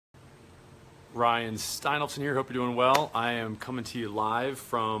Ryan Steinolfson here. Hope you're doing well. I am coming to you live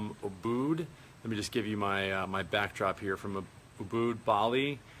from Ubud. Let me just give you my my backdrop here from Ubud,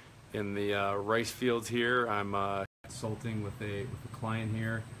 Bali, in the rice fields here. I'm consulting with a client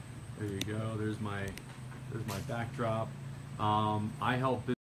here. There you go. There's my backdrop. I help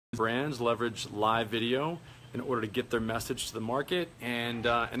business brands leverage live video in order to get their message to the market, and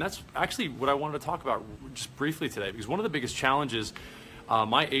that's actually what I wanted to talk about just briefly today, because one of the biggest challenges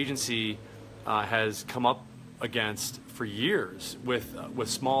my agency has come up against for years with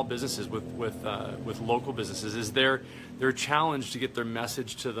small businesses, with local businesses, is their challenge to get their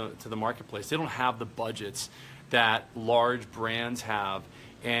message to the marketplace. They don't have the budgets that large brands have,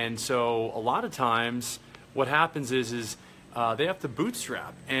 and so a lot of times what happens is they have to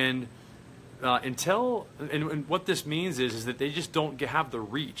bootstrap, and what this means is that they just don't have the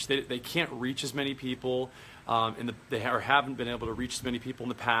reach. They can't reach as many people. They haven't been able to reach as many people in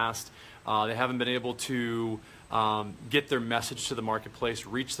the past. They haven't been able to get their message to the marketplace,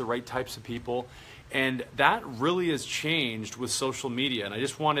 reach the right types of people, and that really has changed with social media. And I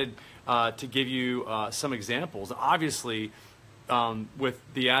just wanted to give you some examples. Obviously, with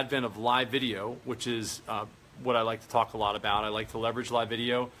the advent of live video, which is what I like to talk a lot about, I like to leverage live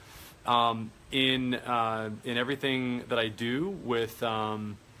video in everything that I do with.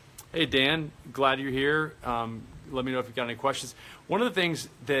 Hey Dan, glad you're here. Let me know if you've got any questions. One of the things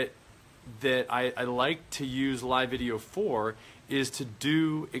that I like to use live video for is to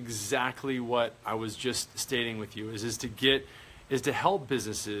do exactly what I was just stating with you, is to help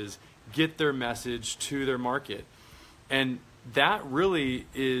businesses get their message to their market. And that really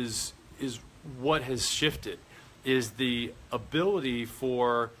is what has shifted, is the ability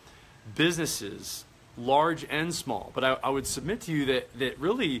for businesses, large and small. But I would submit to you that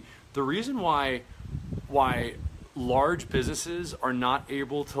really the reason why large businesses are not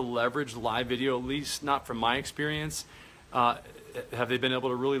able to leverage live video, at least not from my experience, have they been able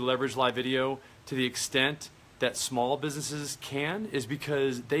to really leverage live video to the extent that small businesses can, is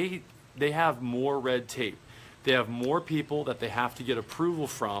because they have more red tape. They have more people that they have to get approval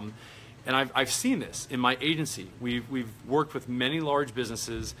from. And I've seen this in my agency. We've worked with many large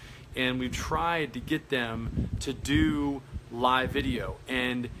businesses, and we've tried to get them to do live video.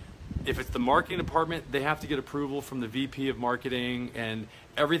 And if it's the marketing department, they have to get approval from the VP of marketing, and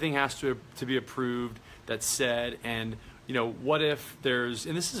everything has to be approved. That's said. And what if there's,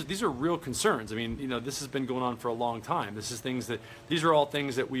 and these are real concerns. I mean, this has been going on for a long time. These are all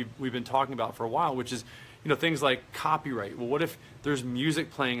things that we've been talking about for a while, which is things like copyright. Well, what if there's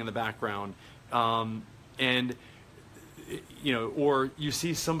music playing in the background, and or you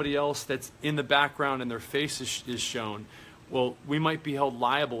see somebody else that's in the background and their face is shown? Well, we might be held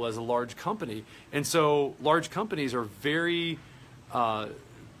liable as a large company. And so large companies are very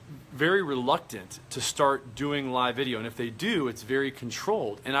reluctant to start doing live video. And if they do, it's very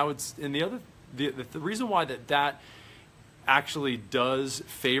controlled. And the reason why that actually does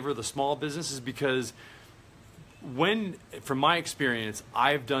favor the small business is because from my experience,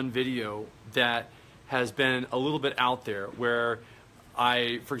 I've done video that has been a little bit out there, where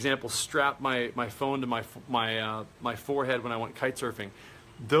I, for example, strapped my phone to my forehead when I went kite surfing.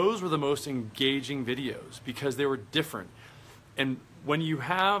 Those were the most engaging videos because they were different. And when you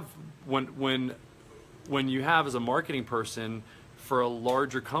have as a marketing person for a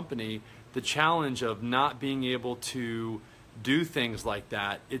larger company, the challenge of not being able to do things like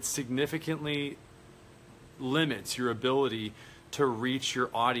that, it significantly limits your ability to reach your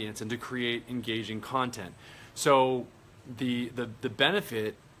audience and to create engaging content. So the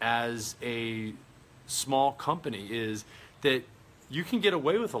benefit as a small company is that you can get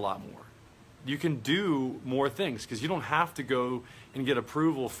away with a lot more. You can do more things because you don't have to go and get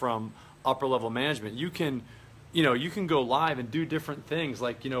approval from upper level management. You can go live and do different things.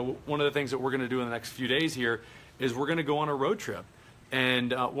 Like, one of the things that we're going to do in the next few days here is we're going to go on a road trip.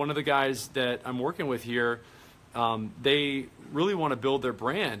 And one of the guys that I'm working with here, they really want to build their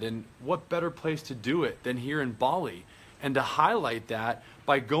brand, and what better place to do it than here in Bali, and to highlight that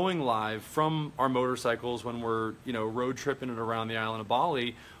by going live from our motorcycles when we're road tripping it around the island of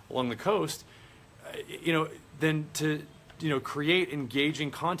Bali along the coast, then to create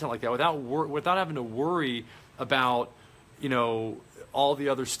engaging content like that without having to worry about all the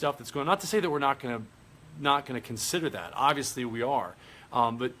other stuff that's going on. Not to say that we're not going to consider that. Obviously we are,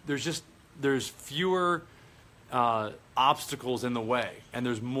 but there's fewer obstacles in the way, and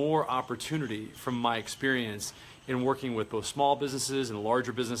there's more opportunity from my experience in working with both small businesses and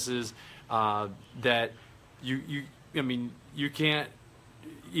larger businesses that you can't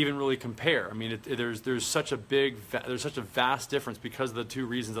even really compare. I mean, there's such a vast difference because of the two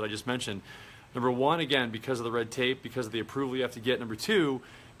reasons that I just mentioned. Number one, again, because of the red tape, because of the approval you have to get. Number two,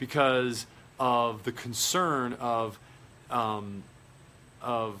 because of the concern of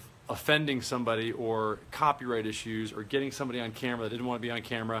offending somebody, or copyright issues, or getting somebody on camera that didn't want to be on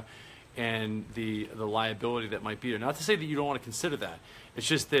camera, and the liability that might be there. Not to say that you don't want to consider that. It's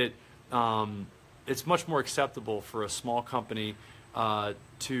just that it's much more acceptable for a small company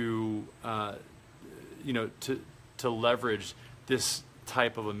to leverage this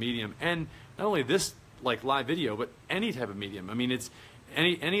type of a medium, and not only this like live video, but any type of medium. I mean, it's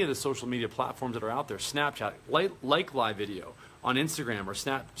any of the social media platforms that are out there. Snapchat, like live video on Instagram, or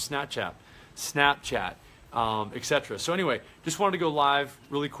Snapchat, etc. So anyway, just wanted to go live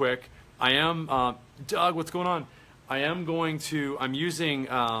really quick. I am Doug. What's going on? I'm using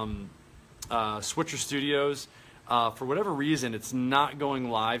Switcher Studios. For whatever reason, it's not going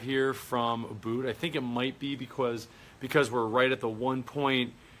live here from Ubud. I think it might be because we're right at the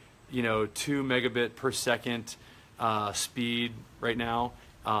 1.2 megabit per second speed right now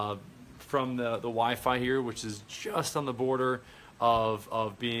from the Wi-Fi here, which is just on the border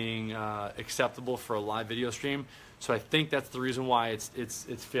of being acceptable for a live video stream. So I think that's the reason why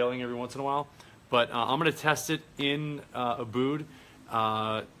it's failing every once in a while. But I'm going to test it in Ubud,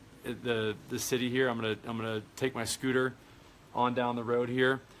 the city here. I'm gonna take my scooter on down the road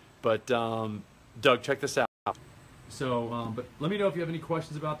here. But Doug, check this out. So, but let me know if you have any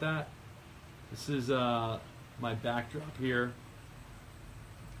questions about that. This is my backdrop here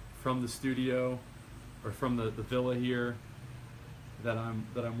from the studio, or from the villa here that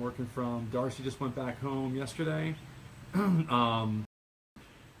I'm working from. Darcy just went back home yesterday,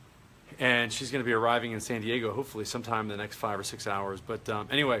 and she's going to be arriving in San Diego hopefully sometime in the next 5 or 6 hours. But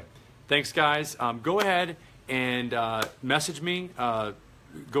anyway, thanks guys. Go ahead and message me.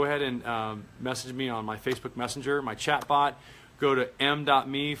 Go ahead and message me on my Facebook Messenger, my chat bot. Go to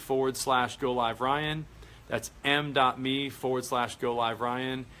m.me/GoLiveRyan. That's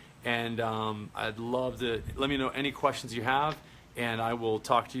m.me/GoLiveRyan. And I'd love to let me know any questions you have, and I will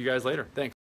talk to you guys later. Thanks.